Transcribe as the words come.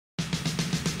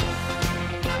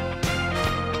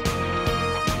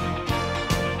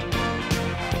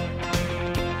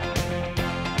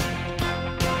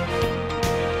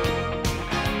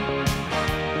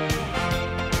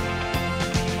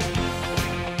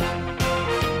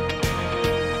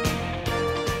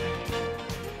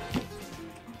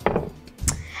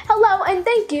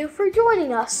thank you for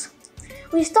joining us.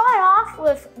 We start off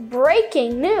with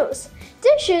breaking news.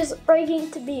 Dishes are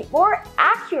getting to be more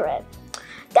accurate.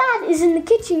 Dad is in the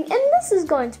kitchen and this is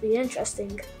going to be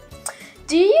interesting.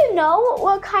 Do you know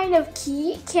what kind of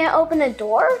key can't open a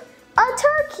door? A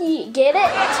turkey. Get it?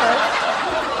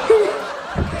 Turkey.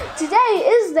 Today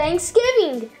is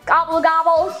Thanksgiving. Gobble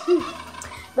gobble.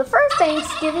 The first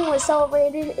Thanksgiving was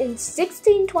celebrated in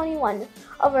 1621.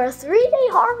 Over a 3-day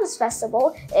harvest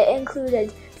festival, it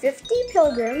included 50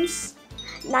 pilgrims,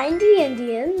 90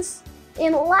 Indians,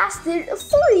 and lasted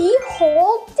 3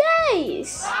 whole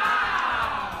days.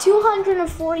 Wow.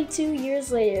 242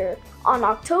 years later, on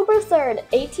October 3rd,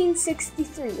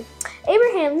 1863,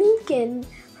 Abraham Lincoln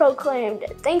proclaimed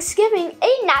Thanksgiving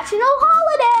a national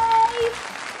holiday.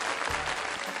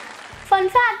 Fun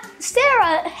fact,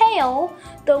 Sarah Hale,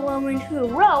 the woman who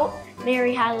wrote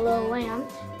Mary Had a Little Lamb,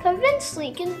 convinced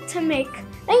Lincoln to make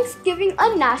Thanksgiving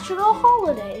a national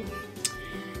holiday.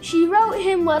 She wrote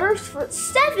him letters for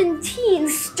 17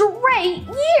 straight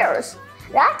years.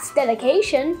 That's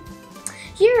dedication.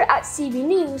 Here at CB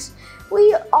News,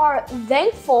 we are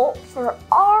thankful for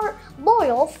our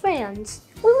loyal fans.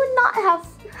 We would not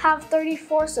have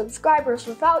 34 subscribers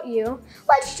without you.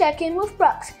 Let's check in with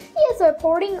Brooks. He is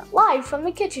reporting live from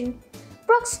the kitchen.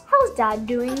 Brooks, how's Dad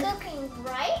doing? Cooking,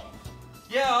 right?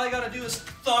 Yeah, all I gotta do is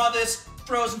thaw this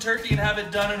frozen turkey and have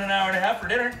it done in an hour and a half for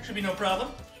dinner. Should be no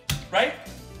problem, right?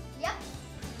 Yep.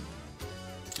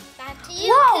 Back to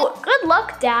you. Whoa, good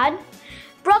luck, Dad.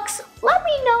 Brooks, let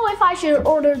me know if I should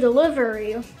order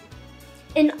delivery.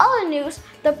 In other news,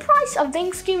 the price of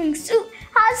Thanksgiving soup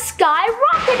has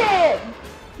skyrocketed.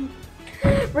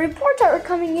 Reports are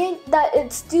coming in that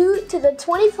it's due to the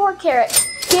 24 carats.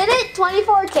 Get it?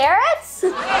 24 carats?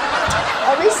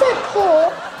 A recent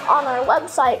poll on our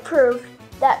website proved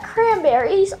that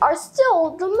cranberries are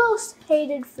still the most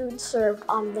hated food served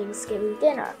on Thanksgiving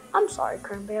dinner. I'm sorry,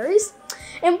 cranberries.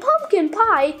 And pumpkin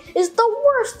pie is the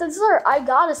worst dessert, I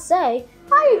gotta say.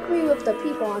 I agree with the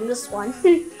people on this one.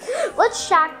 Let's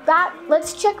check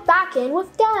back in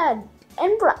with Dad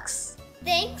and Brooks.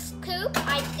 Thanks, Coop.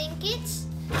 I think it's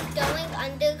going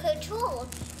under control.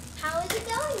 How is it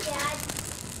going, Dad?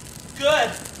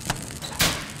 Good.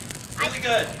 Really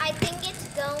good. I think it's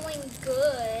going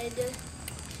good.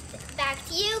 Back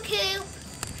to you, Coop.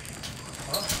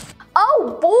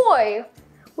 Oh boy!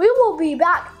 We will be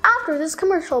back after this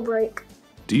commercial break.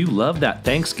 Do you love that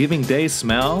Thanksgiving Day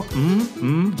smell?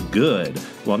 Good.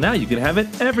 Well, now you can have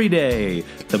it every day.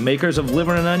 The makers of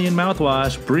Liver and Onion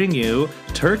mouthwash bring you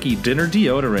Turkey Dinner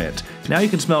Deodorant. Now you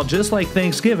can smell just like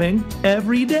Thanksgiving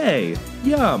every day.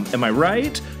 Yum, am I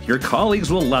right? Your colleagues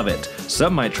will love it.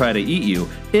 Some might try to eat you.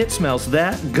 It smells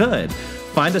that good.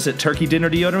 Find us at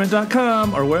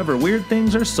turkeydinnerdeodorant.com or wherever weird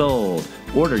things are sold.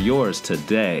 Order yours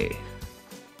today.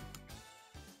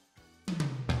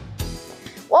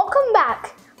 Welcome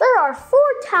back. There are 4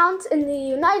 towns in the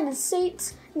United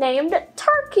States named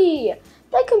Turkey.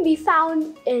 They can be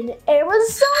found in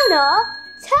Arizona,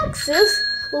 Texas,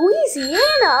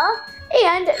 Louisiana,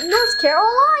 and North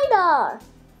Carolina.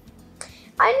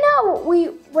 I know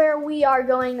where we are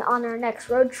going on our next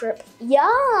road trip.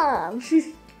 Yum!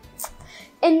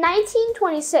 In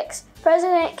 1926,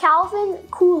 President Calvin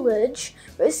Coolidge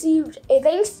received a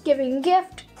Thanksgiving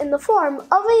gift in the form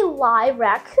of a live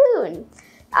raccoon.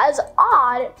 As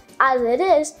odd as it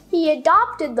is, he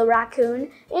adopted the raccoon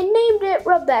and named it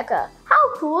Rebecca.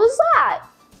 How cool is that?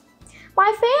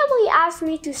 My family asked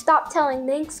me to stop telling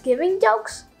Thanksgiving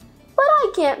jokes, but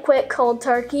I can't quit cold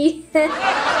turkey.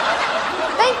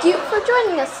 Thank you for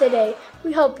joining us today.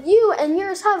 We hope you and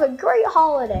yours have a great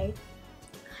holiday.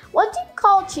 What do you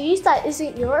call cheese that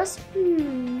isn't yours?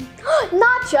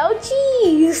 Nacho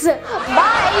cheese.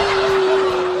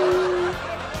 Bye.